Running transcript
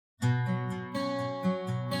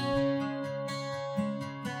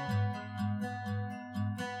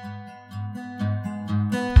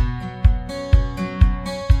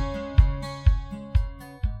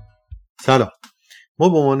ما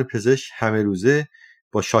به عنوان پزشک همه روزه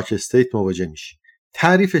با شاک استیت مواجه میشیم.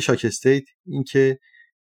 تعریف شاک استیت این که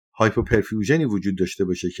هایپوپرفیوژنی وجود داشته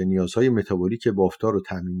باشه که نیازهای متابولیک بافتار رو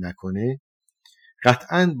تامین نکنه،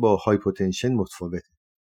 قطعاً با هایپوتنشن متفاوته.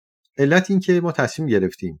 علت این که ما تصمیم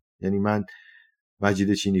گرفتیم، یعنی من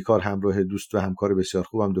مجید چینیکار همراه دوست و همکار بسیار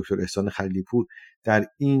خوبم دکتر احسان خلیلی‌پور در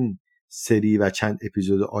این سری و چند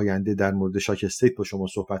اپیزود آینده در مورد شاک استیت با شما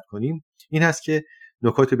صحبت کنیم، این هست که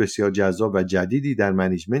نکات بسیار جذاب و جدیدی در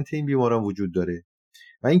منیجمنت این بیماران وجود داره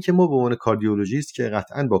و اینکه ما به عنوان کاردیولوژیست که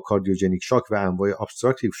قطعاً با کاردیوژنیک شاک و انواع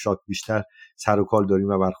ابستراکتیو شاک بیشتر سر و کار داریم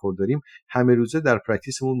و برخورد داریم، همه روزه در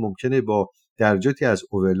پرکتیسمون ممکنه با درجاتی از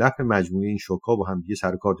اورلپ مجموعه این شوک‌ها با هم دیگه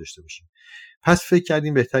سر و کار داشته باشیم. پس فکر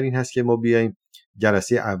کردیم بهتر این هست که ما بیایم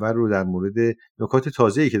جلسه اول رو در مورد نکات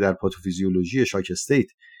تازه‌ای که در پاتوفیزیولوژی شاک استیت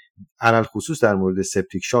علل خصوص در مورد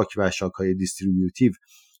سپتیک شاک و شاک‌های دیستریبیوتیو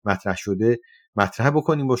مطرح شده مطرح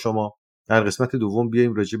بکنیم با شما. در قسمت دوم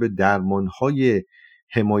بیایم راجع به درمان‌های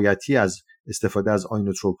حمایتی از استفاده از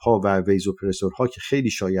آینوتروپ‌ها و ویزوپرسورها که خیلی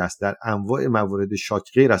شایع است در انواع موارد شاک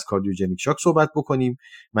غیر از کاردیوژنیک شاک صحبت بکنیم،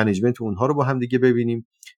 منیجمنت اونها رو با هم دیگه ببینیم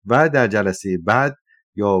و در جلسه بعد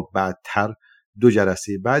یا بعدتر 2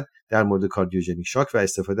 جلسه بعد در مورد کاردیوژنیک شاک و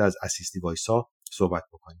استفاده از اسیست دیوایس‌ها صحبت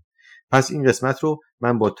بکنیم. پس این قسمت رو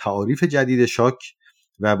من با تعاریف جدید شاک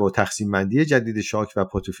و با تقسیم بندی جدید شاک و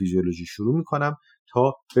پاتوفیزیولوژی شروع می‌کنم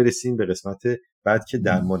تا برسیم به قسمت بعد که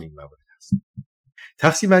درمان این موارد است.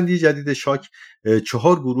 تقسیم بندی جدید شاک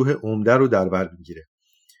 4 گروه عمده رو در بر می‌گیره: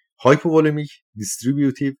 هایپوولمیک،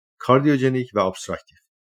 دیستریبیوتیو، کاردیوژنیک و ابستراکتیو.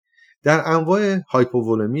 در انواع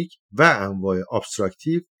هایپوولمیک و انواع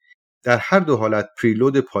ابستراکتیو در هر دو حالت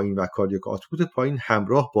پریلود پایین و کاردیاک آتپوت پایین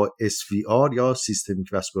همراه با SVR یا سیستمیک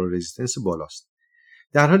واسکولار رزिस्टنس بالاست.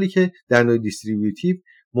 در حالی که در نوع دیستریبیوتیو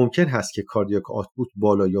ممکن هست که کاردیاک آتپوت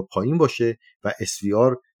بالا یا پایین باشه و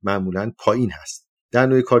SVR معمولاً پایین هست. در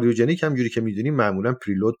نوع کاردیوژنیک همونجوری که می‌دونیم معمولاً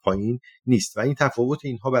پریلود پایین نیست و این تفاوت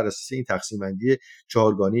اینها بر اساس این تقسیم بندی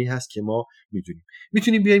چهارگانه‌ای هست که ما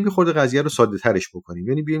می‌تونیم بیایم یه خورده قضیه رو ساده‌ترش بکنیم،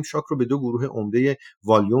 یعنی بیایم شاک رو به 2 گروه عمده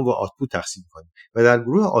والیوم و آتپوت تقسیم کنیم و در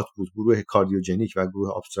گروه آتپوت گروه کاردیوژنیک و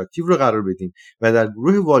گروه ابستراکتیو رو قرار بدیم و در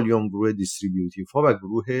گروه والیوم گروه دیستریبیوتیو ها و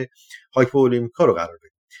گروه هایپوولمیک ها رو قرار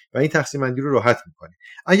بدیم و این تقسیم بندی رو راحت می‌کنه.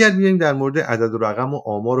 اگر بیایم در مورد عدد و رقم و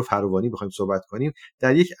آمار و فراوانی بخوایم صحبت کنیم،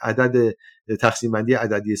 در یک عدد تقسیم بندی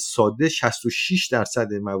عددی ساده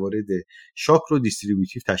 66% موارد شاک رو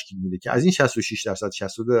دیستریبیوتیو تشکیل میده که از این 66%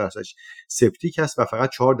 62% سپتیک هست و فقط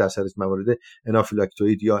 4% موارد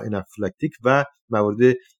انافیلاکتوید یا انافیلاکتیک و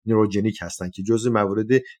موارد نوروژنیک هستن که جزء موارد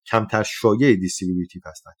کمتر شایع دیستریبیوتیو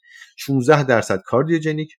هستن. 16%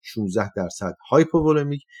 کاردیوژنیک، 16%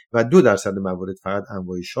 هایپوولمیک و 2% موارد فقط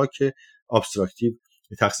انواع شاک ابستراکتیو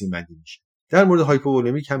تقسیم بندی میشه. در مورد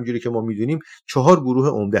هایپوولمیک همونجوری که ما میدونیم 4 گروه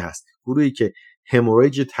عمده هست: گروهی که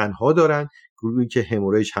هموریج تنها دارن، گروهی که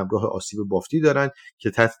هموریج همراه آسیب بافتی دارن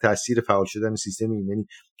که تحت تاثیر فعال شدن سیستم ایمنی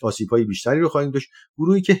آسیب‌های بیشتری رو خواهیم داشت،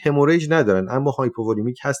 گروهی که هموریج ندارن اما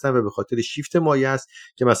هایپوولمیک هستن و به خاطر شیفت مایع است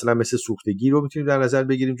که مثلا مثل سوختگی رو میتونیم در نظر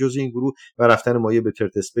بگیریم جزء این گروه و رفتن مایع به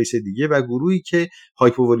ترت اسپیس دیگه، و گروهی که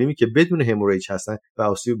هایپوولمیک که بدون هموریج هستن و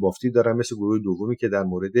آسیب بافتی دارن مثل گروه دومی که در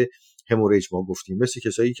مورد هموریج ما گفتیم، مثل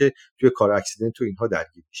کسایی که توی کار اکسیدنت تو اینها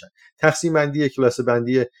درگیر میشن. تقسیم بندی کلاس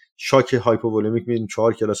بندی شاک هایپوولمیک می‌بینیم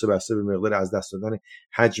 4 کلاس بسته به مقدار از دست دادن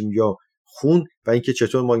حجم یا خون و اینکه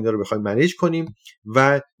چطور ما اینا رو بخوایم منیج کنیم.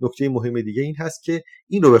 و نکته مهم دیگه این هست که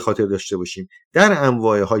این رو به خاطر داشته باشیم در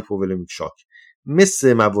انواع هایپوولمیک شاک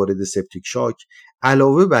مثل موارد سپتیک شاک،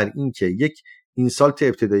 علاوه بر این که یک اینسالت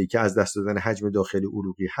ابتدایی که از دست دادن حجم داخلی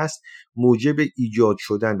عروقی هست، موجب ایجاد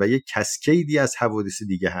شدن و یک کسکیدی از حوادث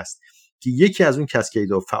دیگه هست که یکی از اون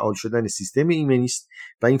کسکیدها فعال شدن سیستم ایمنی است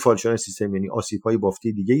و این فعال شدن سیستم ایمنی آسیب‌های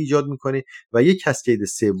بافتی دیگه ایجاد میکنه و یک کسکید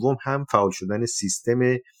سوم هم فعال شدن سیستم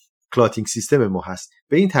کلاتینگ سیستم ما هست.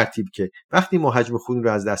 به این ترتیب که وقتی ما حجم خون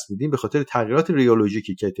رو از دست میدیم به خاطر تغییرات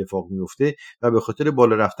ریولوژیکی که اتفاق میفته و به خاطر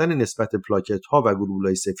بالا رفتن نسبت پلاکت ها و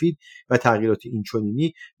گلبولای سفید و تغییرات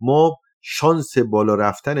اینچنینی، ما شانس بالا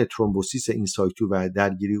رفتن ترومبوسیس اینسایتو و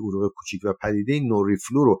درگیری عروق کوچیک و پدیده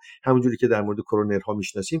نوریفلو رو همونجوری که در مورد کرونرها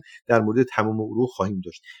میشناسیم در مورد تمام عروق خواهیم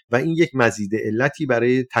داشت و این یک مزید علتی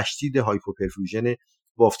برای تشدید هایپوپرفیوژن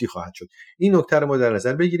بافتی خواهد شد. این نکته رو ما در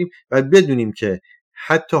نظر بگیریم و بدونیم که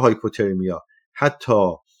حتی هایپوترمیا،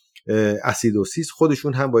 حتی اسیدوسیس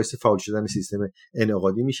خودشون هم باعث فعال شدن سیستم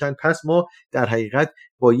انعقادی میشن. پس ما در حقیقت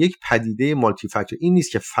با یک پدیده مالتی فاکتور، این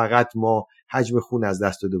نیست که فقط ما حجم خون از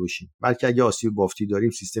دست داده باشیم، بلکه اگه آسیب بافتی داریم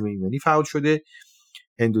سیستم ایمنی فعال شده،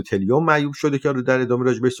 اندوتلیوم معیوب شده که رو در ادامه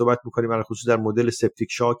راجع بهش صحبت می‌کنیم برای خصوص در مدل سپتیک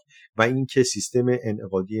شاک، و اینکه سیستم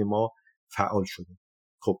انعقادی ما فعال شده.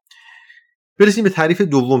 خب برسیم به تعریف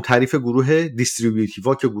دوم، تعریف گروه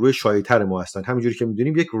دیستریبیوتیوا که گروه شایع‌تر ما هستن. همونجوری که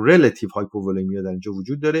می‌دونیم یک ریلیتیو هایپوولمیا در اینجا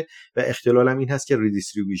وجود داره و اختلال هم این هست که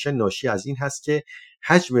ریدیستریبیوشن ناشی از این هست که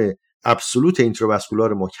حجم ابسولوت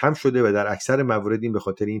اینتروواسکولار ما کم شده و در اکثر موارد این به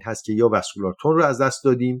خاطر این هست که یا واسکولار تون رو از دست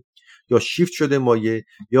دادیم یا شیفت شده مایع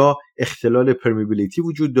یا اختلال پرمیبیلیتی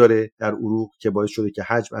وجود داره در عروق که باعث شده که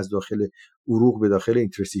حجم از داخل عروق به داخل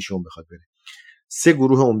اینترستیشن بخواد بره. سه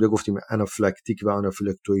گروه عمده گفتیم، آنافیلاکتیک و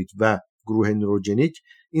آنافیلاکتوئید و گروه نوروژنیک.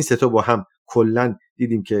 این سه تا با هم کلا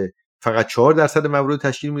دیدیم که فقط 4% موارد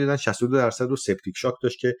تشکیل میدادن، 62% رو سپتیک شاک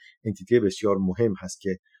داشت که انتیته بسیار مهم هست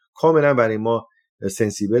که کاملا برای ما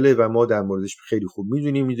سنسیبله و ما در موردش خیلی خوب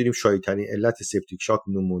میدونیم شایع‌ترین علت سپتیک شاک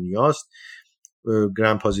نومونیاست.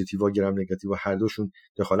 گرام پوزیتیو و گرام نگاتیو هر دوشون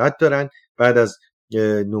دخالت دارن. بعد از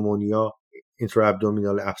نومونیا اینترا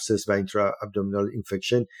ابدومینال ابسس و اینترا ابدومینال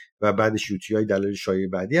اینفکشن و بعدش یوتیای دلایل شایع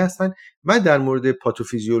بعدی هستن. من در مورد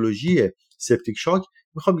پاتوفیزیولوژی سپتیک شاک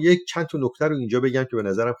میخوام یک چند تا نکته رو اینجا بگم که به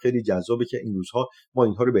نظرم خیلی جذابه که این روزها ما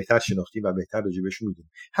اینها رو بهتر شناختیم و بهتر راجع بهشون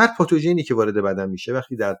میدونیم. هر پاتوژنی که وارد بدن میشه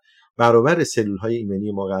وقتی در برابر سلول‌های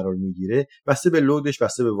ایمنی ما قرار میگیره، بسته به لودش،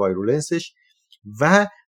 بسته به وایرولنسش و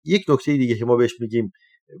یک نکته دیگه که ما بهش میگیم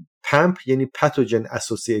پمپ، یعنی پاتوژن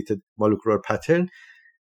اسوسییتد مولکولار پترن،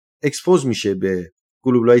 اکسپوز میشه به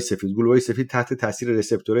گلوبولای سفید. گلوبولای سفید تحت تاثیر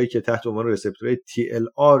رسپتورایی که تحت عنوان رسپتورهای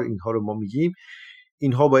TLR اینها رو ما میگیم،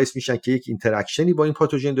 اینها باعث میشن که یک اینتراکشنی با این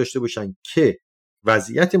پاتوژن داشته باشن که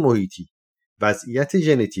وضعیت محیطی، وضعیت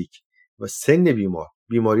ژنتیک و سن بیمار،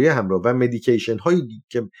 بیماری همراه و مدیکیشن هایی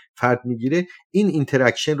که فرد میگیره این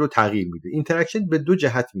اینتراکشن رو تغییر میده. اینتراکشن به دو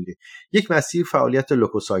جهت میره. یک مسیر فعالیت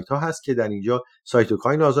لوکوسایت ها هست که در اینجا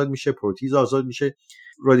سایتوکاین آزاد میشه، پروتیز آزاد میشه،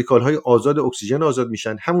 رادیکال های آزاد اکسیژن آزاد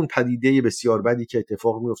میشن. همون پدیده بسیار بدی که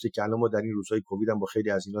اتفاق میفته که الان ما در این روزهای کووید هم با خیلی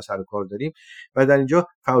از اینا سر و کار داریم و در اینجا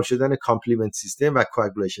فعال شدن کامپلیمنت سیستم و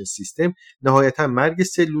کوآگولیشن سیستم، نهایتا مرگ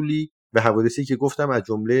سلولی و حوادثی که گفتم از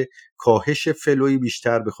جمله کاهش فلوی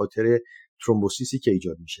بیشتر به خاطر ترومبوسیسی که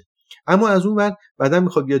ایجاد میشه. اما از اون ور بدن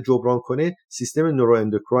میخواد بیاد جبران کنه، سیستم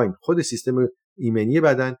نورواندوکراین، خود سیستم ایمنی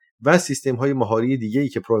بدن و سیستم های مهاری دیگه‌ای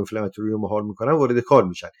که پرو اینفلاماتوری رو مهار میکنن وارد کار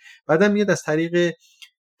میشن. بدن میاد از طریق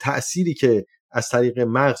تأثیری که از طریق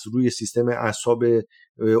مغز روی سیستم اعصاب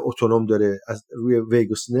اتونوم داره، از روی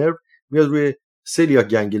ویگوس نرو میاد روی سیلیاک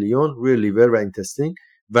گانگلیون، روی لیور و اینتستین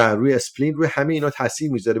و روی اسپلین، روی همه اینا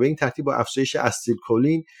تاثیر میذاره. به این ترتیب با افزایش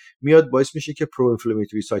استیلکولین میاد باعث میشه که پرو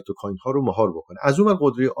اینفلاماتوری سایتوکاین ها رو مهار بکنه. از اون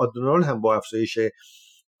قدره آدرنال هم با افزایش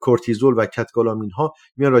کورتیزول و کاتکولامین ها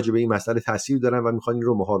میان راجع به این مسئله تاثیر دارن و میخوان این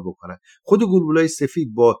رو مهار بکنن. خود گلبولای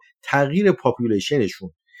سفید با تغییر پاپولیشنشون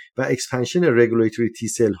و اکسپنشن رگولیتوری تی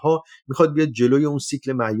سل ها میخواد بیاد جلوی اون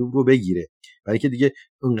سیکل معیوب رو بگیره، برای اینکه دیگه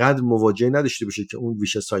اونقدر مواجهه نداشته باشه که اون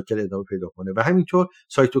ویش سایکل ادامه پیدا کنه. و همینطور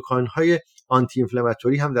سایتوکاین های آنتی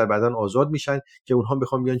اینفلاماتوری هم در بدن آزاد میشن که اونها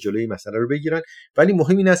بخوام بیان جلوی این مسئله رو بگیرن. ولی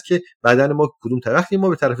مهم این است که بدن ما کدوم طرفی ما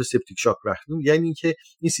به طرف سپتیک شاک رفتیم، یعنی اینکه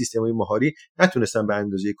این سیستم‌های مهاری نتونستن به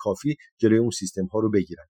اندازه کافی جلوی اون سیستم ها رو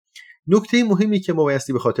بگیرن. نکته مهمی که ما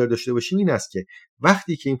بایستی به خاطر داشته باشیم این است که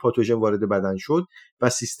وقتی که این پاتوژن وارد بدن شد و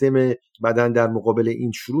سیستم بدن در مقابل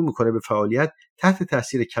این شروع میکنه به فعالیت، تحت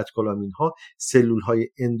تاثیر کاتکولامین ها سلول های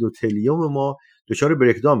اندوتلیوم ما دچار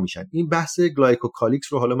بریکدان میشن. این بحث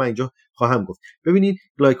گلایکوکالیکس رو حالا من اینجا خواهم گفت. ببینید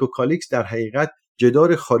گلایکوکالیکس در حقیقت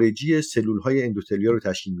جدار خارجی سلول های اندوتلیا رو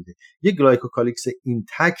تشکیل میده. یک گلایکوکالیکس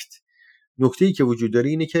اینتکت نکته‌ای که وجود داره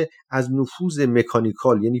اینه که از نفوذ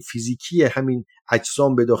مکانیکال یعنی فیزیکی همین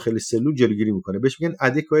اجسام به داخل سلول جلوگیری میکنه. بهش میگن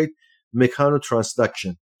adequate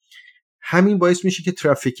mechanotransduction. همین باعث میشه که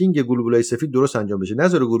ترافیکینگ گلبولای سفید درست انجام بشه،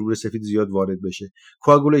 نذاره گلبول سفید زیاد وارد بشه.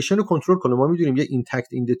 کوآگولیشن رو کنترل کنه. ما میدونیم یه اینتکت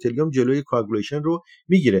اندوتلیوم جلوی کوآگولیشن رو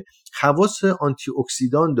میگیره. خواص آنتی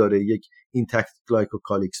اکسیدان داره یک اینتکت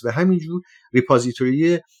گلایکوکالیکس و همینجور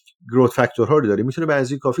ریپوزیتوری گروث فاکتورها رو داره، میتونه به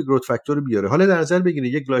اندازه کافی گروث فاکتور رو بیاره. حالا در نظر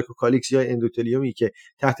بگیرید یک گلایکوکالیکس یا اندوتلیومی که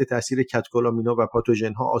تحت تاثیر کاتکولامینا و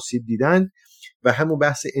پاتوژن ها آسیب دیدن و همون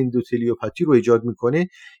بحث اندوتلیوپاتی رو ایجاد میکنه،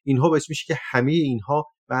 اینها باعث میشه که همه اینها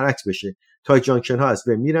برعکس بشه. تایت جانکشن ها از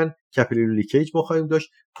بین میرن، کاپیلاری لیکیج ما خواهیم داشت،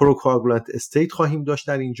 پروکواگولانت استیت خواهیم داشت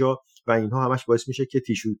در اینجا و اینها همش باعث میشه که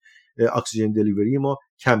تیشو اکسیژن دلیوری ما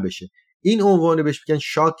کم بشه. این عنوان بهش میگن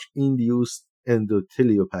شاک ایندیوست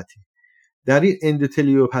اندوتلیوپاتی. در این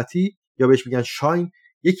اندوتلیوپاتی یا بهش میگن شاین،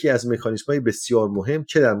 یکی از مکانیزم‌های بسیار مهم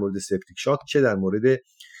چه در مورد سپتیک شاک چه در مورد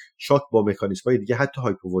شاک با مکانیزم‌های دیگه حتی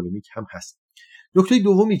هایپوولمیک هم هست. نکته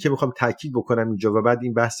دومی که میخوام تاکید بکنم اینجا و بعد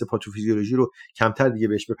این بحث پاتوفیزیولوژی رو کمتر دیگه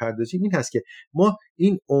بهش بپردازیم این هست که ما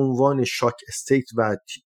این عنوان شاک استیت و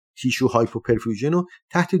تیشو هایپوپرفیوژن رو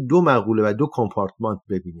تحت دو مقوله و دو کامپارتمنت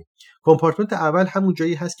ببینیم. کامپارتمنت اول همون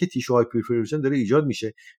جایی هست که تیشو هایپوپرفیوژن داره ایجاد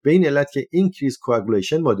میشه، به این علت که اینکریز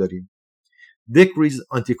کوآگولیشن ما داریم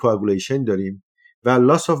decreased anticoagulation داریم و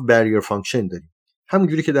loss of barrier function داریم.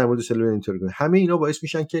 همونجوری که در مورد سلول اینترگون، همه اینا باعث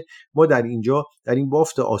میشن که ما در اینجا در این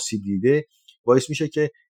بافت آسیب دیده باعث میشه که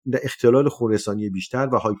در اختلال خونرسانی بیشتر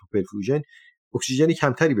و هایپوپرفیوژن، اکسیژنی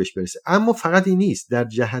کمتری بهش برسه. اما فقط این نیست، در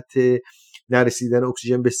جهت نرسیدن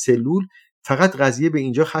اکسیژن به سلول فقط قضیه به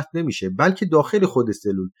اینجا ختم نمیشه، بلکه داخل خود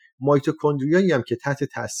سلول مایتوکندریایی هم که تحت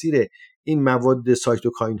تاثیر این مواد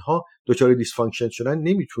سایتوکاین ها دچار دیسفانکشن شدن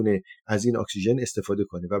نمیتونه از این اکسیژن استفاده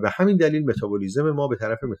کنه و به همین دلیل متابولیسم ما به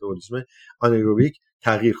طرف متابولیسم آنایروبیک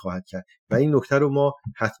تغییر خواهد کرد و این نکته رو ما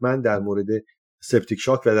حتما در مورد سپتیک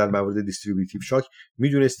شاک و در مورد دیستریبیوتیو شاک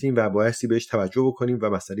میدونستیم و بایستی بهش توجه بکنیم و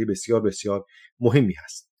مسئله بسیار بسیار مهمی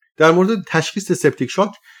هست. در مورد تشخیص سپتیک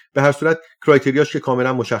شاک به هر صورت کرایتریاش که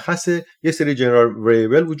کاملا مشخصه، یه سری جنرال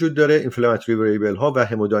وریبل وجود داره، اینفلاماتوری وریبل ها و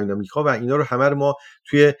همودینامیک ها و اینا رو همه رو ما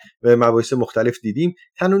توی مباحث مختلف دیدیم.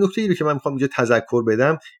 تنها نکته‌ای رو که من می‌خوام اینجا تذکر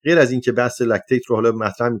بدم، غیر از این که بحث لکتیت رو حالا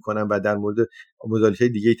مطرح می‌کنم و در مورد مدالیت‌های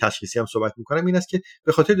دیگه تشخیصی هم صحبت می‌کنم، این است که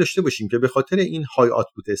به خاطر داشته باشیم که به خاطر این های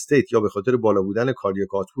آوتپوت استیت یا به خاطر بالا بودن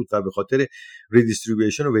کاردیاک آوتپوت و به خاطر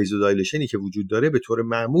ریدیستریبیوشن و ویزودایلیشنی که وجود داره، به طور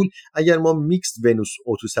معمول اگر ما میکسد ونوس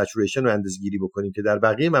اوتو سچوریشن رو اندازه‌گیری بکنیم که در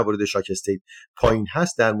بقیه موارد شاک استیت پایین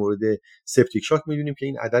هست، در مورد سپتیک شاک می‌دونیم که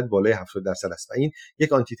این عدد بالای 70% است و این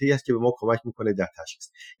یک آنتیتی است که به ما کمک می‌کنه در تشخیص.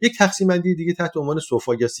 یک تقسیم بندی دیگه تحت عنوان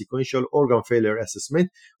سوفا یا سیکوئنشال اورگان فیلر اسسمنت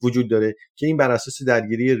وجود داره که این بر اساس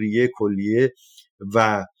درگیری ریه، کلیه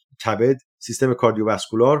و کبد، سیستم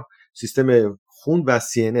کاردیوواسکولار، سیستم خون و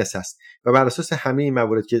CNS هست و بر اساس همه این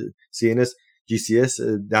موارد که CNS، GCS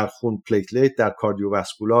در خون، پلیتلت در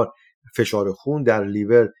کاردیوواسکولار، فشار خون در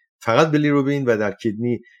لیور فقط بیلیروبین و در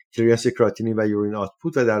کدنی کلیرنس کراتینین و یورین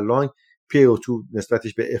آوتپوت و در لانگ PaO2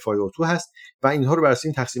 نسبتش به FiO2 هست و اینها رو بر اساس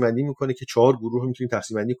این تقسیم بندی میکنه که 4 گروه رو میتونیم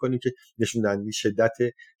تقسیم بندی کنیم که نشون دهنده شدت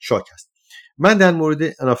شاک هست. من در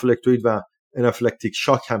مورد آنافیلاکتوید و آنافیلاکتیک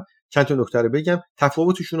شاک هم چند تا نکته رو بگم.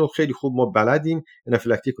 تفاوتشون رو خیلی خوب ما بلدیم.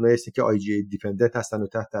 آنافیلاکتیک اونایی هستن که IgA دیپندنت هستن و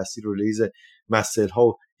تحت تاثیر ریلیز مست ها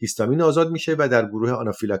و هیستامین آزاد میشه و در گروه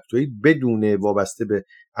آنافیلاکتوید بدون وابسته به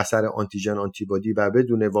اثر آنتیژن آنتیبادی و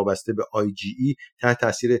بدون وابسته به IgE تحت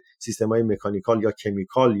تاثیر سیستم‌های مکانیکال یا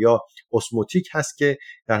کمیکال یا اسموتیک هست که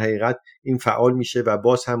در حقیقت این فعال میشه و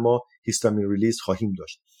باز هم ما هیستامین ریلیز خواهیم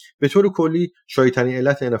داشت. به طور کلی شایع‌ترین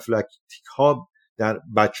علت آنافیلاکتیک ها در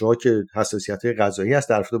بچه‌ها که حساسیت‌های غذایی هست،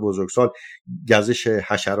 در افراد بزرگسال گزش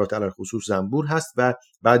حشرات علی خصوص زنبور هست و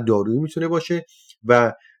بعد دارویی میتونه باشه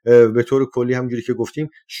و به طور کلی همونجوری که گفتیم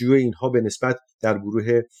شیوع اینها به نسبت در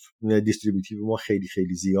گروه دیستریبیوتیو ما خیلی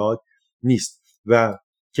خیلی زیاد نیست و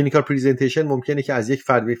کلینیکال پرزنتیشن ممکنه که از یک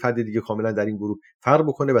فرد به فرد دیگه کاملا در این گروه فرق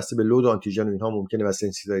بکنه، واسه به لود آنتیژن و اینها ممکنه واسه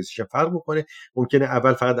سنسیتایزیشن فرق بکنه. ممکنه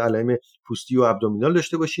اول فقط علائم پوستی و ابدومینال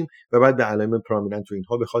داشته باشیم و بعد به علائم پرومیننت و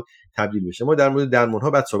اینها بخواد تبدیل بشه. ما در مورد درمان‌ها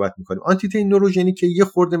بعد صحبت می‌کنیم. آنتیتی نوروژنیک که یه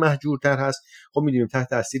خورده محجورتر هست، خب می‌دونیم تحت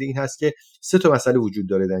تاثیر این هست که سه تا مسئله وجود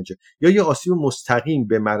داره در اینجا. یا یه آسیب مستقیم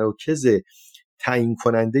به مراکز تعیین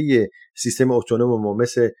کننده سیستم اتونوم ما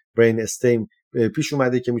مثل برین استیم پیش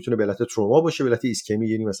اومده که میتونه به علت تروما باشه، به علت ایسکمی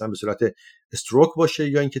یعنی مثلا به صورت استروک باشه،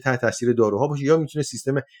 یا اینکه تحت تاثیر داروها باشه، یا میتونه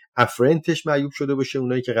سیستم افرنتش معیوب شده باشه،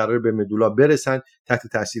 اونایی که قراره به مدولا برسن تحت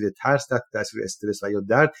تاثیر ترس، تحت تاثیر استرس و یا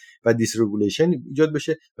درد و دیسرگولیشن ایجاد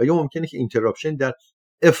بشه، و یا ممکنه که اینتراپشن در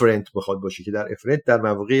افرنت بخواد باشه که در افرنت در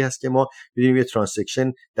مواقعی هست که ما می‌بینیم یه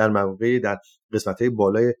ترانسکشن در مواقعی در قسمت‌های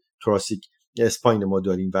بالای توراسیک اسپاین ما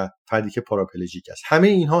داریم و فردی که پاراپلژیک است. همه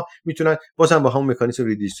اینها میتونن بازم با همون مکانیزم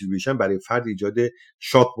ریدیستریبیوشن برای فرد ایجاد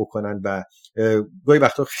شاک بکنن و گاهی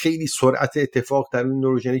وقتا خیلی سرعت اتفاق در این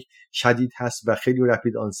نوروژنیک شدید هست و خیلی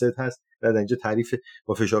رپید آنست هست. در اینجا تعریف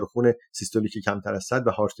با فشار خون سیستولیک کمتر از 100 و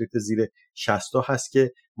هارت ریت زیر 60 هست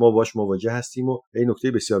که ما باش مواجه هستیم. و این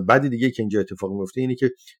نکته بسیار بدی دیگه که اینجا اتفاق میفته اینه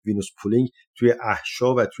که وینوس پولینگ توی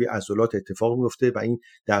احشا و توی عضلات اتفاق میفته و این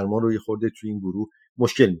درمان رو یه خورده توی این گروه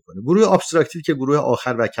مشکل میکنه. گروه ابستراکتیو که گروه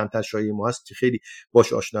آخر و کمتر شایع ما هست که خیلی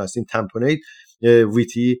باش آشنا هستیم، تامپونیت،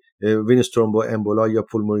 ویتی، وینوس ترومبو امبولا یا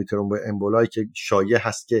پولمونری ترومبو امبولا که شایع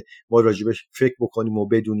هست که ما راجبش فکر بکنیم و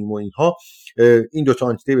بدونیم و اینها. این دو تا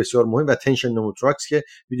آنتیته بسیار مهم و تنشن نوموتراکس که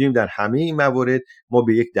می‌دونیم در همه این موارد ما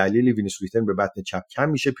به یک دلیل وینوس ریترن به بطن چپ کم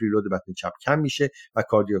میشه، پریلود بطن چپ کم میشه و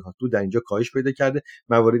کاردیاک آوتپوت در اینجا کاهش پیدا کرده.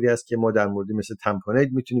 مواردی است که ما در مورد مثل تامپونیت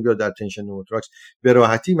میتونیم یا در تنشن نوموتراکس به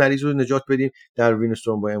راحتی مریض رو نجات بدیم. در وینوس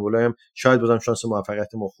ترومبو امبولا هم شاید بازم شانس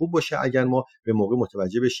موفقیت ما خوب باشه اگر ما به موقع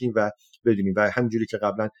متوجه بشیم و بدونیم. و همونجوری که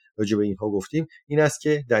قبلا راجع به اینها گفتیم این است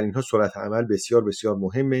که در اینها سرعت عمل بسیار بسیار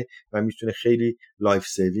مهمه و میتونه خیلی لایف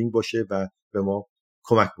سیوینگ باشه و به ما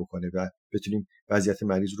کمک بکنه و بتونیم وضعیت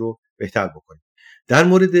مریض رو بهتر بکنیم. در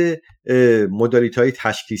مورد مدالیت‌های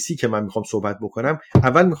تشخیصی که من میخوام صحبت بکنم،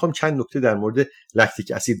 اول میخوام چند نکته در مورد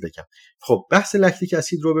لکتیک اسید بگم. خب بحث لکتیک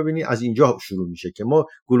اسید رو ببینید از اینجا شروع میشه که ما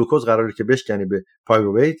گلوکوز قراره که بشکنه به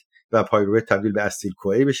پایرویت و پایرویت تبدیل به استیل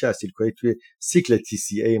کوئه بشه. استیل کوئه توی سیکل تی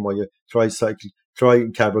سی ای ما یا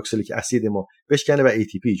ترای کربوکسیلیک اسید ما بشکنه و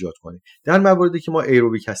ATP ایجاد کنه. در مواردی که ما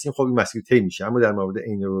ایروبیک هستیم خب این مسیر طی میشه، اما در مورد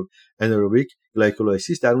انیروبیک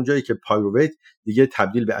گلایکولیسیس در اون جایی که پایرویت دیگه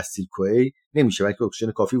تبدیل به استیل کوئه نمیشه، بلکه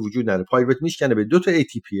اکسیژن کافی وجود نداره، پایرویت میشکنه به 2 تا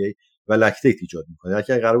ATPA و لاکتیت ایجاد میکنه.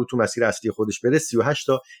 اگه قرار بود تو مسیر اصلی خودش بره 38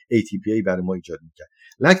 تا ATPA برای ما ایجاد میکنه.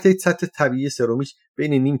 لاکتیت سطح طبیعی سرومیش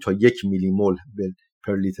بین نیم تا 1 میلی مول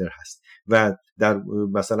پر لیتر هست و در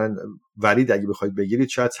مثلا ورید اگه بخواید بگیرید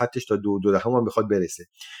شاید سطحش تا 2.2 هم بخواد برسه.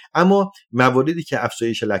 اما مواردی که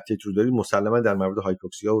افزایش لاکتیت رو دارید مسلما در مورد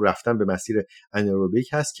هایپوکسیا و رفتن به مسیر انیروبیک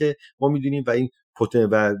هست که ما میدونیم و این پوتن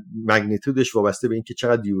و مگنیتودش وابسته به اینکه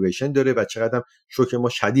چقدر دیوریشن داره و چقدر هم شوک ما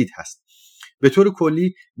شدید هست. به طور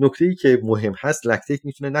کلی نکته‌ای که مهم هست، لاکتیت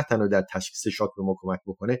میتونه نه تنها در تشخیص شاک به ما کمک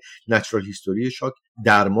بکنه، نچرال هیستوری شاک،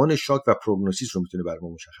 درمان شاک و پروگنوزیس رو میتونه برای ما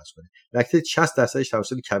مشخص کنه. لاکتیت 60%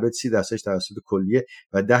 توسط کبد، 30% توسط کلیه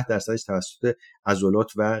و 10% توسط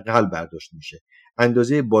عضلات و قلب برداشت میشه.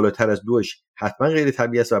 اندازه بالاتر از 2ش حتما غیر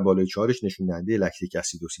طبیعی است و بالای 4ش نشون دهنده لکتیک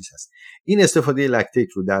اسیدوسیس است. این استفاده لکتیت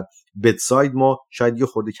رو در بدساید ما شاید یه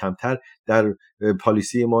خورده کمتر در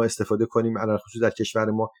پالیسی ما استفاده کنیم، علل خصوص در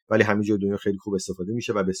کشور ما، ولی همه جای دنیا خیلی خوب استفاده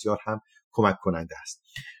میشه و بسیار هم کمک کننده است.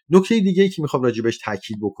 نکته دیگه‌ای که میخوام راجبش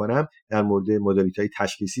تاکید بکنم در مورد مدالیت‌های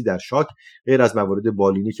تشخیصی در شاک، غیر از موارد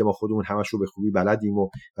بالینی که ما خودمون همش رو به خوبی بلدیم و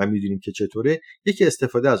میدونیم که چطوره، یکی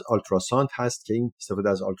استفاده از آلتراساند هست که این استفاده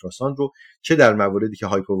از آلتراساند رو چه در مواردی که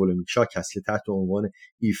هایپوولمیک شاک هست که تحت عنوان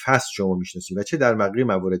ایف هست شما میشناسید و چه در بقیه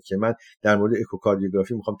موارد که من در مورد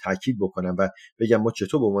اکوکاردیوگرافی میخوام تاکید بکنم و بگم ما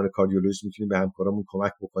چطور به عنوان کاردیولوژیست میتونیم به همکارامون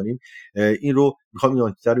کمک بکنیم، این رو میخوام این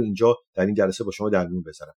آنتیته رو اینجا در این جلسه با شما در میون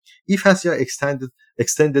بذارم. ایف هست یا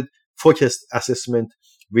extended focused assessment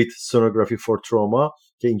with sonography for trauma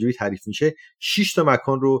که اینجوری تعریف میشه، 6 تا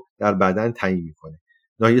مکان رو در بدن تعیین میکنه.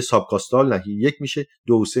 ناحیه سابکاستال ناحیه 1 میشه،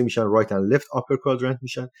 2 و 3 میشن right and left upper quadrant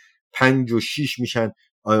میشن، 5 و 6 میشن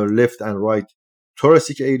left and right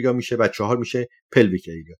thoracic area میشه و 4 میشه pelvic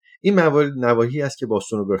area. این موارد نواحی است که با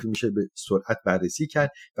سونوگرافی میشه به سرعت بررسی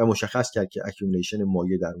کرد و مشخص کرد که اکیومولیشن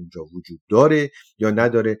مایع در اونجا وجود داره یا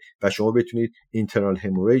نداره و شما بتونید اینترنال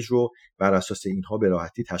هموریج رو بر اساس اینها به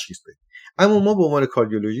راحتی تشخیص بدید. اما ما به عنوان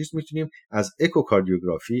کاردیولوژیست میتونیم از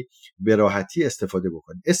اکوکاردیوگرافی به راحتی استفاده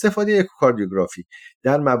بکنیم. استفاده اکوکاردیوگرافی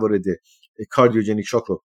در موارد کاردیوجنیک شاک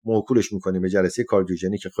رو موکولش میکنیم به جلسه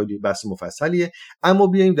کاردیوژنیک که خیلی بحث مفصلیه. اما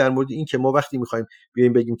بیایم در مورد این که ما وقتی میخوایم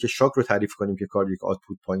بیایم بگیم که شاک رو تعریف کنیم که کاردیاک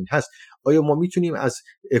آوتپوت پایین هست، آیا ما میتونیم از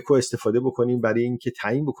اکو استفاده بکنیم برای اینکه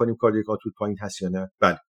تعیین بکنیم کاردیاک آوتپوت پایین هست یا نه؟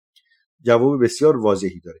 بله. جواب بسیار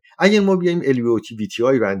واضحی داره. اگر ما بیایم LVOT VTI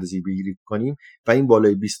رو اندازه‌گیری کنیم و این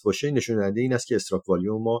بالای 20 باشه، نشون دهنده این است که استراک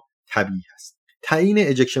والیوم ما طبیعی هست. تعیین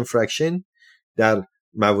اجکشن فرکشن در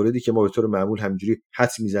مواردی که ما به طور معمول همینجوری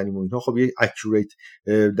حدس میزنیم و اینها، خب یه اکورات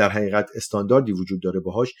در حقیقت استانداردی وجود داره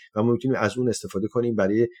باهاش و ما میتونیم از اون استفاده کنیم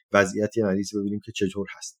برای وضعیت مریض ببینیم که چطور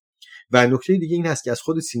هست. و نکته دیگه این هست که از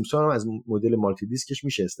خود سیمپسون هم از مدل مالتی دیسکش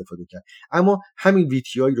میشه استفاده کرد. اما همین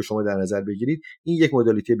VTI رو شما در نظر بگیرید، این یک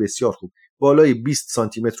مدالیته بسیار خوب، بالای 20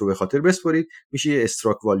 سانتی متر رو به خاطر بسپارید، میشه یه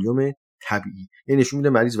استراک والیوم طبیعی. یعنی نشون میده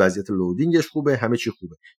مریض وضعیت لودینگش خوبه، همه چی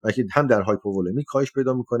خوبه. ولی هم در هایپوولمیک کاهش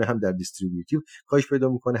پیدا میکنه، هم در دیستریبیوتیو کاهش پیدا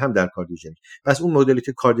میکنه، هم در کاردیوژنیک. پس اون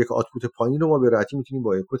مدالیته کاردیاک آوتپوت پایین رو ما به راحتی میتونیم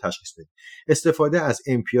با اکو تشخیص بدیم. استفاده از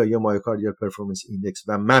MPI یا مایوکاردیال پرفورمنس ایندکس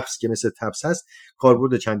و مپس که مثل تپس هست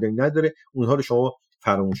کاربرد چندانی نداره، اونها رو شما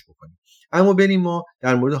فراموش بکنید. اما بریم ما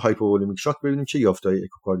در مورد هایپوولمیک شاک ببینیم چه یافته‌های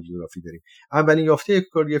اکوکاردیوگرافی داریم. اولین یافته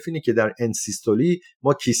اکوکاردیوگرافی اینه که در انسیستولی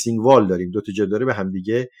ما کیسینگ وال داریم، دو تا جداره به هم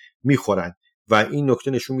دیگه میخورن و این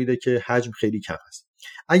نکته نشون میده که حجم خیلی کم است.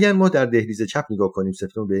 اگر ما در دهلیز چپ نگاه کنیم،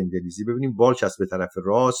 سپتوم به این دهلیزی ببینیم، بال چسب به طرف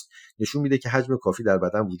راست نشون میده که حجم کافی در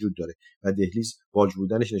بدن وجود داره و دهلیز بالج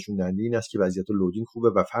بودنش نشون دهنده این است که وضعیت لودینگ خوبه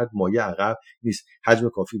و فرد مایع عقب نیست، حجم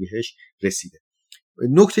کافی بهش رسیده.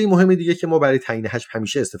 نکته مهم دیگه که ما برای تعیین حجم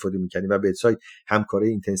همیشه استفاده می‌کنیم و بدساید همکارای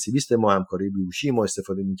اینتنسیویست ما، همکارای بیهوشی ما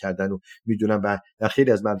استفاده می‌کردن و میدونم و در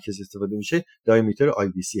خیلی از مراکز استفاده میشه، دایمتر آی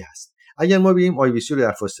وی سی هست. اگر ما بیایم آی وی سی رو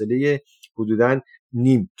در فاصله حدوداً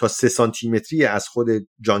نیم تا 3 سانتی متری از خود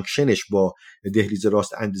جانکشنش با دهلیز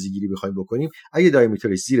راست اندازه‌گیری بخوایم بکنیم، اگه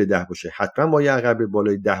دایمترش زیر 10 باشه حتما مایع عقب،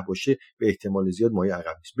 بالای 10 باشه به احتمال زیاد مایع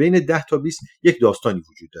عقب نیست. بین 10 تا 20 یک داستانی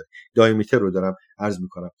وجود داره. دایمتر رو دارم عرض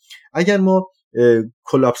می‌کنم. اگر ما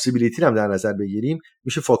کلاپسیبیلیتی رو هم در نظر بگیریم،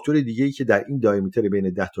 میشه فاکتور دیگه‌ای که در این دایمتر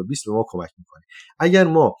بین 10 تا 20 به ما کمک میکنه. اگر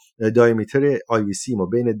ما دایمتر آی وی سی ما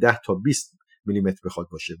بین 10 تا 20 میلیمتر بخواد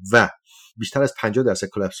باشه و بیشتر از 50%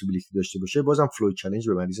 کلاپسیبیلیتی داشته باشه، بازم فلوید چالش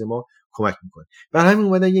به مریض ما کمک میکنه. برای همین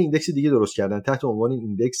اومدن یه ایندکس دیگه درست کردن تحت عنوان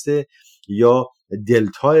ایندکس یا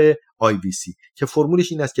دلتا آی وی سی که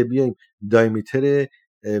فرمولش این است که بیایم دایمتر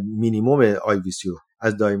مینیمم آی وی سی رو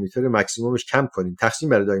از دایمتر ماکسیممش کم کنیم، تقسیم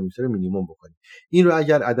بر دایمتر مینیمم بکنیم. این رو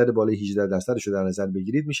اگر عدد بالای 18% رو در نظر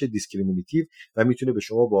بگیرید میشه دیسکریمینیتیو و میتونه به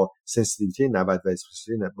شما با سنسیتیویتی 90 و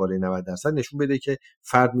اسپسیفیسیتی بالای 90% نشون بده که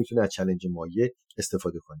فرد میتونه از چالش مایع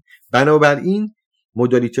استفاده کنه. بنابراین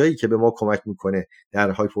مدالیتی‌هایی که به ما کمک میکنه در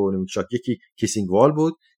هایپوولمیک شاک، یکی کیسینگ وال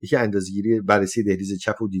بود، یکی اندازه‌گیری بررسی دهلیز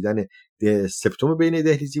چپ و دیدن سپتوم بین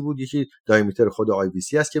دهلیزی بود، یکی دایمتر خود آی وی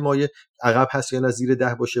سی است که مایع عقب هست یا نه، زیر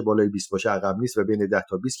 10 باشه بالای 20 باشه عقب نیست و بین 10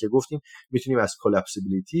 تا 20 که گفتیم میتونیم از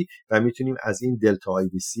کلاپسیبیلیتی و میتونیم از این دلتا آی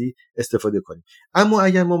وی سی استفاده کنیم. اما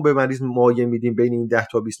اگر ما به مریض مایع میدیم بین این 10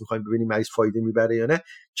 تا 20 میخوایم ببینیم مریض فایده میبره یا نه،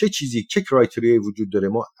 چه کرایتریایی وجود داره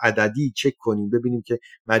ما عددی چک کنیم ببینیم که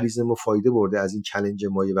مریض ما فایده برده از این چالش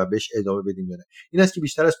مایع و بهش ادامه بدیم یا نه. این است که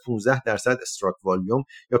بیشتر از 15% استراک والیوم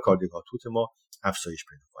یا کاردیاک آوتپوت ما افزایش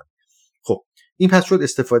پیدا کنه. خب این پس شد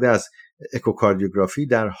استفاده از اکوکاردیوگرافی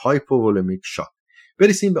در هایپوولمیک شاک.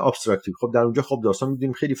 برسیم به ابستراکتیو. خب در اونجا خب داستان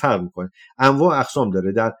می‌دونیم خیلی فرق می‌کنه، انواع اقسام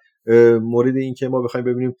داره. در مورد این که ما بخوایم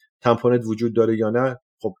ببینیم تمپونت وجود داره یا نه،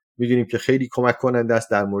 خب می‌دونیم که خیلی کمک کننده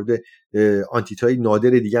است. در مورد آنتیتای نادر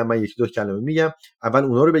دیگه من یک دو کلمه میگم، اول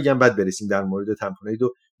اونا رو بگم بعد برسیم در مورد تمپونید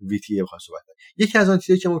و وی تی بخوام صحبت کنیم. یکی از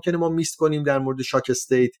آنتیتایی که ممکنه ما میست کنیم در مورد شاک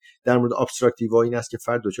استیت، در مورد ابستراکتیو این است که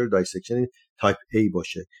فرد دچار دایسکشن تایپ A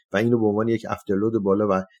باشه و اینو به عنوان یک افترلود بالا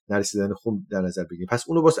و نرسیدن خون در نظر بگیریم. پس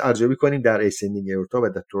اونو باز ارزیابی کنیم در اسندینگ اورتا و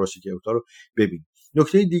در توراسیک اورتا رو ببینیم.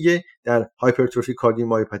 نکته دیگه در هایپرتروفی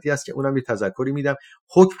کاردیومایوپاتی است که اونم یه تذکری میدم،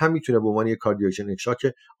 حکم هم میتونه به عنوان یک کاردیوژنیک شاک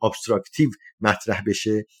ابستراکتیو مطرح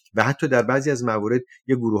بشه و حتی در بعضی از موارد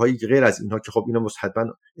یه گروهایی که غیر از اینها که خب اینا حتما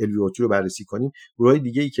LVOT رو بررسی کنیم، گروهای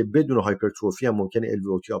دیگه‌ای که بدون هایپرتروفی هم ممکنه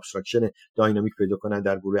LVOT ابستراکشن داینامیک پیدا کنن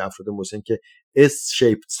در گروه افراد مسن که اس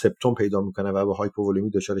شیپ سپتوم پیدا میکنن و با هایپوولمی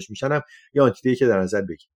دچارش میشن، هم یا آنتیتی که در نظر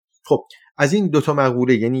بگیریم. خب از این دو تا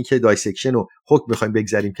مقوله، یعنی که دایسکشن و حکم می‌خوایم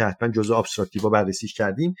بگذاریم که حتما جزء ابستراکتیو بررسیش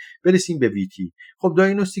کردیم، برسیم به وی تی. خب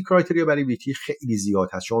دایگنوستیک کرایتریا برای وی تی خیلی زیاد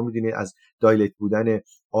هست، شما می‌دونید از دایلت بودن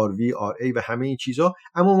آر وی آر ای و همه این چیزا،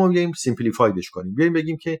 اما ما بیایم سیمپلیفایدش کنیم، بیایم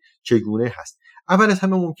بگیم که چگونه هست. اول از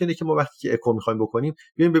همه ممکنه که ما وقتی که اکو می‌خوایم بکنیم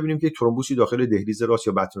بیایم ببینیم که ترومبوسی داخل دهلیز راست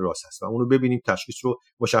یا بطن راست هست و اونو ببینیم، تشخیص رو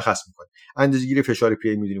مشخص می‌کنیم. اندازه‌گیری فشار پی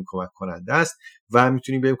ای می‌دونیم کمک کننده است و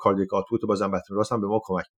می‌تونیم بریم کاردیاک آوتپوت بازم بطن راست هم به ما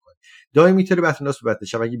کمک می‌کنه. دایمتر بطن راست به بطن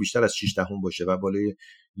چپ اگه بیشتر از 6 دهم باشه و بالای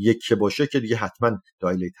 1 باشه که دیگه حتما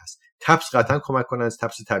دایلیت هست. تپس قطعا کمک کننده است،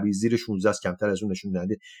 تپس طبیعی زیر 16 است، کمتر از اون نشون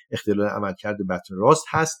دهنده اختلال عملکرد بطن راست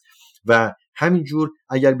هست. و همینجور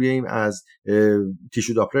اگر بیایم از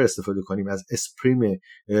تیشو داپلر استفاده کنیم، از اسپریم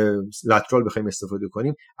لترال بخوایم استفاده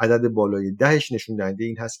کنیم، عدد بالای 10 نشون دهنده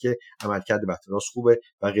این هست که عملکرد بطن راست خوبه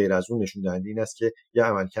و غیر از اون نشون دهنده این است که یا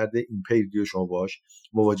عملکرد ایمپیرد شما باهاش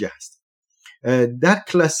مواجه هست. در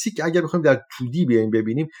کلاسیک اگر بخوایم در 2D بیایم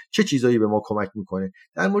ببینیم چه چیزایی به ما کمک میکنه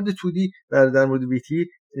در مورد 2D و در مورد ویتی،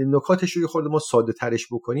 نکاتش رو خود ما ساده ترش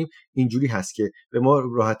بکنیم اینجوری هست که به ما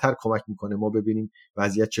راحت‌تر کمک میکنه ما ببینیم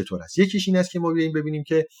وضعیت چطور است. یکیش این است که ما بیایم ببینیم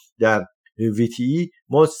که در VTE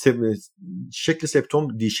ما شکل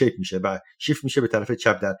سپتوم دی شیپ میشه و شیفت میشه به طرف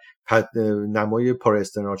چپ، در نمای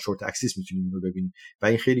پاراسترنال شورت اکسیس میتونیم اینو ببینیم و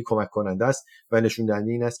این خیلی کمک کننده است و نشون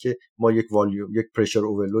دهنده این است که ما یک پرشر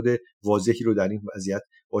اورلود واضحی رو در این وضعیت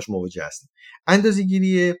باش مواجه هستیم.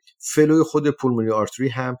 اندازه‌گیری فلوی خود پولمونری آرتری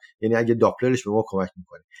هم، یعنی اگه داپلرش به ما کمک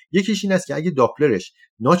میکنه. یکیش این است که اگه داپلرش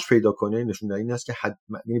ناچ پیدا کنه، نشون دهنده این است که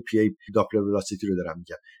یعنی پی ای داپلر ولاسیتی رو دارم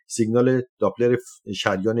میگم، سیگنال داپلر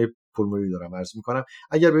شریان پولمونری دارم عرض میکنم.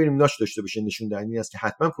 اگر ببینیم ناچ داشته باشه نشون دهنده این است که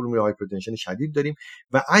حتما پولمونری هایپرتنشن شدید داریم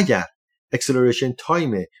و اگر اکسلریشن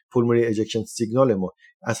تایم پولمونری اجکشن سیگنال ما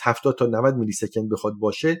از 70 تا 90 میلی سکند بخواد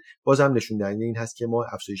باشه، بازم نشون دهنده این هست که ما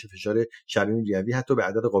افزایش فشار شریان ریوی حتی به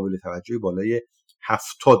عدد قابل توجهی بالای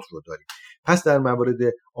 70 رو داریم. پس در موارد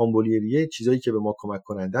آمبولیریه چیزایی که به ما کمک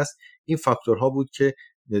کننده است این فاکتورها بود که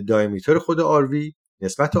دایمتر خود آر وی،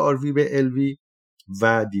 نسبت آر وی به ال وی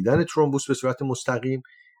و دیدن ترومبوس به صورت مستقیم،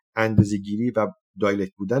 اندازه‌گیری و دایلت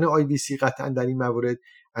بودن آی وی سی قطعا در این موارد،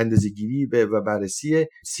 اندازه‌گیری و بررسی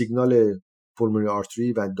سیگنال پولمونری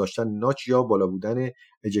آرتری و داشتن ناچ یا بالا بودن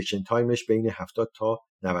اجکشن تایمش بین 70 تا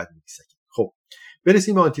 90 میلی سکند. خب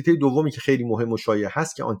برسیم به آنتیته دومی که خیلی مهم و شایع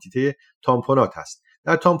هست که آنتیته تامپونات هست.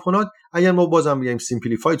 در تامپونات اگر ما بازم بیایم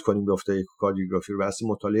سیمپلیفاید کنیم به افتا اکوکاردیوگرافی رو و اصلا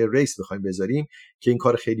مطالعه ریس بخوایم بذاریم که این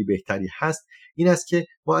کار خیلی بهتری هست، این است که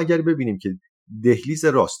ما اگر ببینیم که دهلیز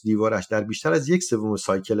راست دیوارش در بیشتر از 1/3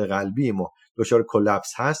 سایکل قلبی ما دچار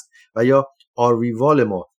کلاپس هست و یا آر وی وال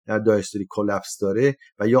ما در دایستولیک کلاپس داره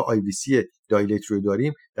و یا آی وی سی دایلیت رو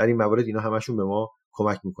داریم، در این موارد اینا همشون به ما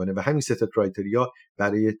کمک میکنه و همین سه تا کرایتریا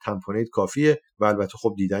برای تمپونیت کافیه و البته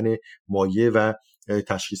خب دیدن مایع و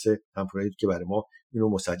تشخیص تمپونیت که برای ما اینو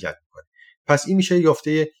مسجل میکنه. پس این میشه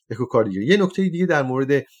یافته اکوکاردیوگرافی. یه نکته دیگه در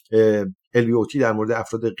مورد LVOT در مورد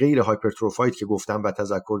افراد غیر هایپرتروفاید که گفتم و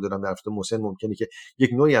تذکر دادم، در افراد مسن ممکنه که یک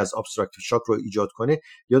نوعی از ابستراکتیو شاک رو ایجاد کنه.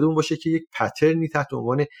 یادمون باشه که یک پترنی تحت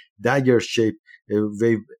عنوان دگر شیپ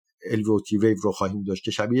ویو LVOT ویو رو خواهیم داشت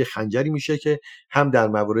که شبیه خنجری میشه که هم در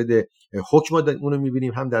موارد حکم اون رو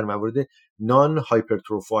میبینیم، هم در موارد نان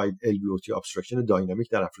هایپرتروفاید LVOT ابستراکشن داینامیک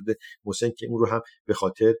در افراد مسن که اون رو هم به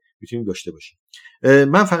خاطر میتونیم داشته باشیم.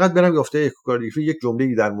 من فقط برم یافته اکوکاردیوگرافی یک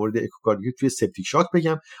جمله‌ای در مورد اکوکاردیوگرافی توی سپتیک شاک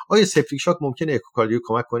بگم. آیا سپتیک شاک ممکنه اکوکاردیوگرافی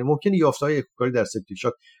کمک کنه؟ ممکنه یافته‌های اکوکاردیوگرافی در سپتیک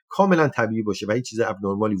شاک کاملا طبیعی باشه و هیچ چیز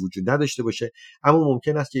ابنورمالی وجود نداشته باشه، اما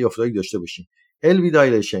ممکن است که یافته‌ای داشته باشیم. LV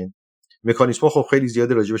دایلیشن مکانیزم‌ها خب خیلی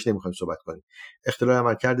زیاده، راجبش نمی‌خوایم صحبت کنیم. اختلال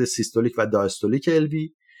عملکرد سیستولیک و دایستولیک LV،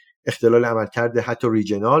 اختلال عملکرد حتی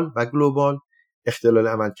ریجنال و گلوبال، اختلال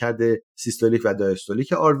عملکرد سیستولیک و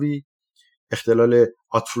دایستولیک RV، اختلال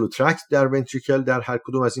آتفلو ترکت در ونتریکل در هر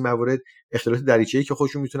کدوم از این موارد، اختلالات دریچه‌ای که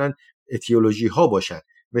خودشون میتونن اتیولوژی ها باشن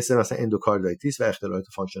مثلا اندوکاردایتیس و اختلالات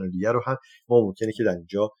فانکشنال دیگر رو هم ما ممکنه که در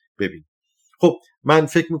اینجا ببینیم. خب من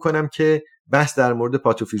فکر میکنم که بحث در مورد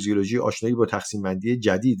پاتوفیزیولوژی، آشنایی با تقسیم بندی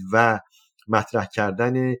جدید و مطرح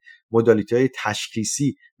کردن مدالیتی‌های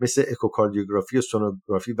تشخیصی مثل اکوکاردیوگرافی و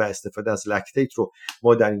سونوگرافی و استفاده از لکتیت رو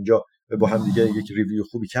ما در اینجا با هم دیگه یک ریویو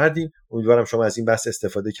خوبی کردیم. امیدوارم شما از این بحث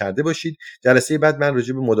استفاده کرده باشید. جلسه بعد من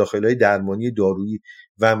راجع به مداخله‌های درمانی دارویی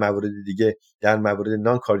و موارد دیگه در موارد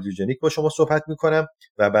نان کاردیوژنیک با شما صحبت می‌کنم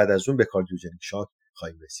و بعد از اون به کاردیوژنیک شاک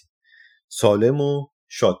خواهیم رسید. سالم و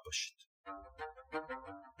شاد باشید.